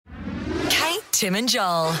Tim and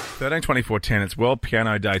Joel. 13/24/10. It's World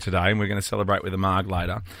Piano Day today, and we're going to celebrate with a Marg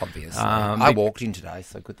later. Obviously. I walked in today,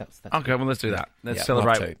 so good. That's Okay, well, let's do that. Let's Yeah,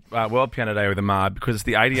 celebrate World Piano Day with a Marg because it's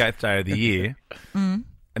the 88th day of the year, and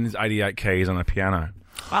there's 88 keys on a piano.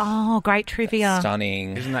 Oh, great trivia.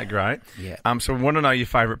 stunning. Isn't that great? Yeah. So we want to know your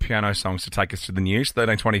favourite piano songs to take us to the news.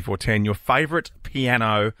 13/24/10. Your favourite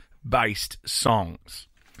piano-based songs.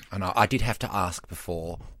 And I did have to ask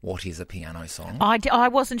before, what is a piano song? I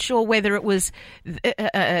wasn't sure whether it was,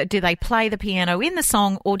 do they play the piano in the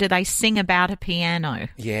song or do they sing about a piano?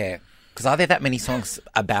 Yeah. Because are there that many songs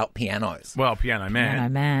about pianos? Well, Piano Man. Piano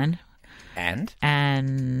Man. And?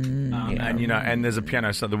 And And there's a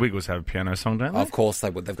piano song. The Wiggles have a piano song, don't they? Of course they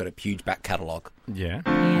would. They've got a huge back catalogue. Yeah.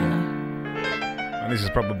 yeah. And this is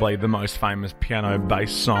probably the most famous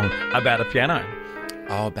piano-based song about a piano.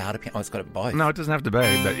 Oh, about a piano. Oh, it's got both. No, it doesn't have to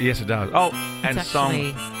be, but yes, it does. Oh, and It's song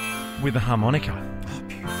actually with the harmonica.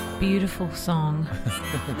 beautiful song.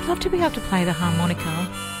 I'd love to be able to play the harmonica.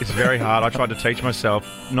 It's very hard. I tried to teach myself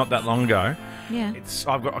not that long ago. Yeah.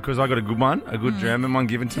 I got a good one, a good German one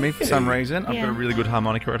given to me for some reason. I've Yeah. got a really good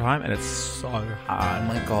harmonica at home, and it's so Oh, hard.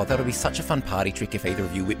 my God. That would be such a fun party trick if either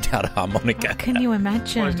of you whipped out a harmonica. Can you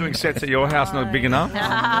imagine? I was doing sets at your house, not big enough.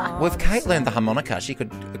 Well, if Kate learned the harmonica, she could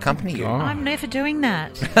accompany you. Oh. I'm never doing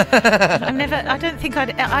that. I don't think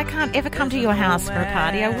I can't ever come to your house for a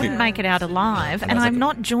party. I wouldn't make it out alive. And I'm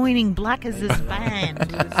not joining Blackers'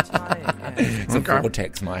 band. It's a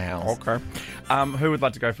vortex, my house. Okay. Who would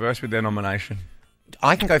like to go first with their nomination?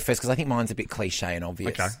 I can go first because I think mine's a bit cliche and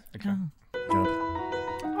obvious. Okay.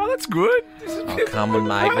 Oh, that's good. Oh, come on,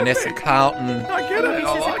 mate. Vanessa Carlton. I get it. This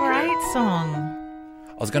I is a like it. great song.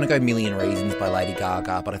 I was going to go Million Reasons by Lady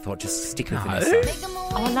Gaga, but I thought just stick with Vanessa.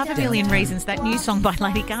 Oh, I love A Million Reasons, that new song by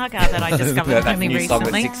Lady Gaga that I discovered that only new song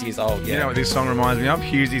recently. that's 6 years old, yeah. You know what this song reminds me of?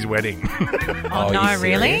 Hughesy's wedding. Oh, you no,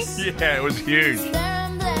 really? serious? Yeah, it was huge.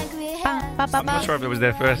 I'm not sure if it was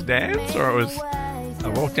their first dance or it was a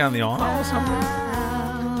walk down the aisle or something.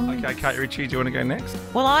 Okay, Kate Ritchie, do you want to go next?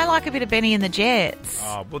 Well, I like a bit of Benny and the Jets.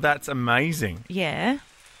 Oh, well, that's amazing. Yeah.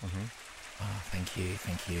 Oh, thank you.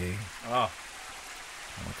 Oh,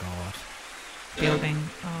 Oh, my God. Building.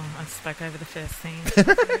 Oh, I spoke over the first scene.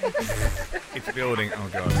 it's building. Oh,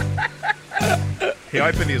 God. He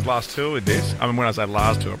opened his last tour with this. I mean, when I say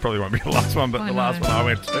last tour, it probably won't be the last one, but I the know. last one I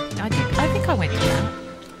went to. I think I went to that.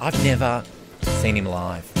 I've never seen him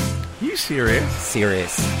live. Are you serious?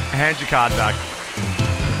 Serious. Hand your card back.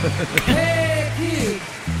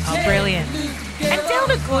 Oh, brilliant. And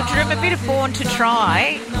Delta Goodrum, a bit of Born to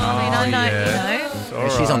Try. I know, It's all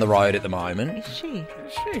She's right. on the road at the moment. Is she? Is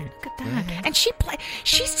she? Look at that. And she's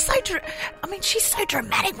so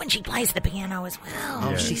dramatic when she plays the piano as well.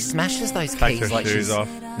 Oh, she smashes those Takes keys her like shoes she's off.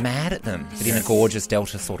 mad at them, but in a gorgeous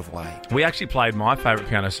Delta sort of way. We actually played my favourite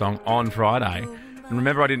piano song on Friday. And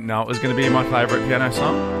remember, I didn't know it was going to be my favourite piano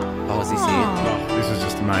song. Oh, is this it? Oh, this is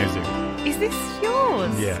just amazing. Is this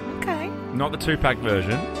yours? Yeah. Okay. Not the 2-pack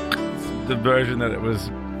version, the version that it was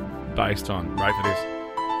based on. Right for this.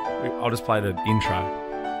 I'll just play the intro.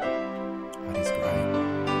 That is great.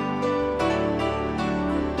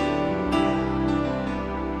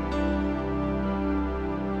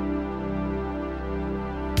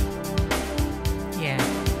 Yeah.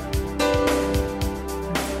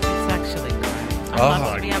 It's actually great. I'd Oh.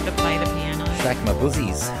 love to be able to play the piano. Shack my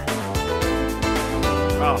buzzies.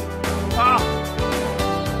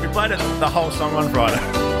 We played it the whole song on Friday. I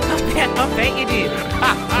bet you did.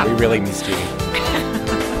 We really missed you.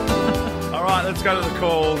 All right, let's go to the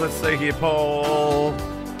call. Let's see here, Paul.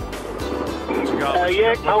 What you got?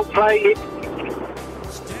 Yeah, Coldplay,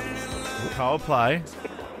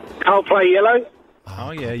 Coldplay. Yellow.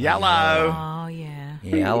 Oh, yeah, Yellow. Oh, yeah.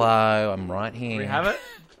 Hello, I'm right here. We have it?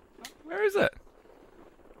 Where is it?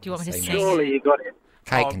 Do you want me to Say sing? Surely you got it.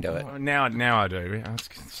 Kate can do it. Now I do. Let's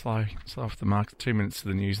get slow off the mark. 2 minutes to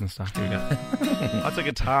the news and stuff. Here we go. That's a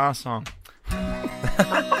guitar song.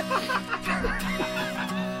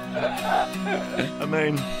 I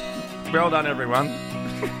mean, well done, everyone.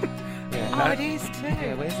 Oh, it is too.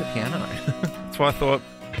 Yeah, where's the piano? That's why I thought.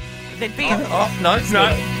 There'd be Oh, no, it's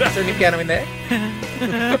not. Is there any piano in there?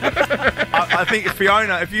 I think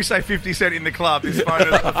Fiona, if you say 50 Cent in the club, this phone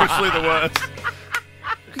is officially the worst.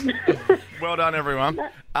 Well done, everyone. Do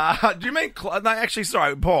you mean... no, actually,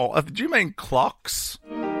 sorry, Paul. Do you mean clocks?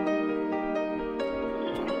 No.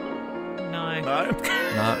 No? No.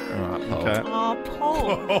 All right, Paul. Okay. Oh,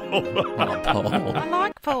 Paul. Oh, Paul. I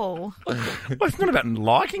like Paul. Well, it's not about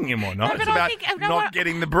liking him or not. No, It's but I about think- not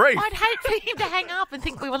getting the brief. I'd hate for him to hang up and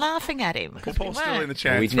think we were laughing at him. 'cause we Paul's still weren't. in the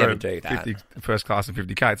chance We'd for never do that. 50, first class and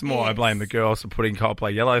 50K. It's more I Yes. blame the girls for putting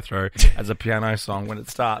Coldplay Yellow through as a piano song when it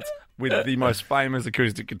starts with the most famous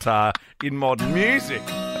acoustic guitar in modern music.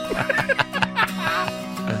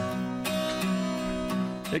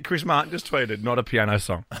 Yeah, Chris Martin just tweeted, not a piano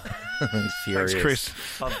song. He's furious. Thanks, Chris.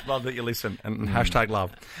 Love that you listen. And hashtag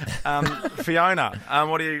love. Fiona,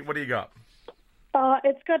 what do you got?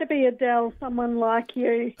 It's got to be Adele, Someone Like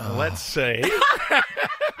You. Let's see.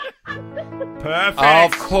 Perfect.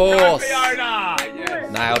 Of course. Go, Fiona.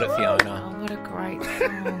 Yes. Nailed it, Fiona. Oh, what a great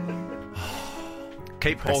song.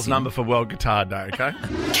 Keep Paul's number for World Guitar Day, okay?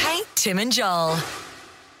 Kate, Tim and Joel.